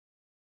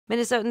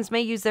Minnesotans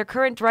may use their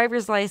current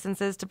driver's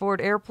licenses to board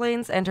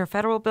airplanes, enter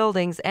federal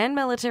buildings, and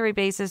military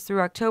bases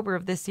through October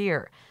of this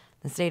year.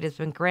 The state has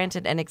been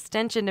granted an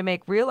extension to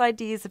make real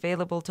IDs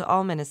available to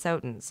all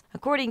Minnesotans.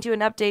 According to an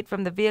update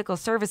from the Vehicle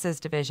Services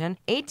Division,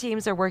 8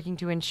 teams are working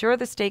to ensure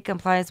the state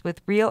complies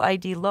with Real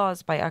ID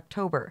laws by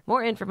October.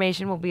 More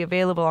information will be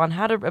available on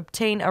how to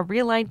obtain a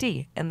Real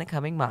ID in the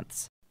coming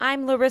months.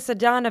 I'm Larissa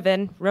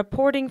Donovan,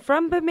 reporting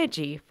from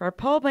Bemidji for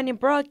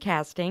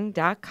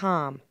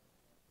PaulBunyonBroadcasting.com.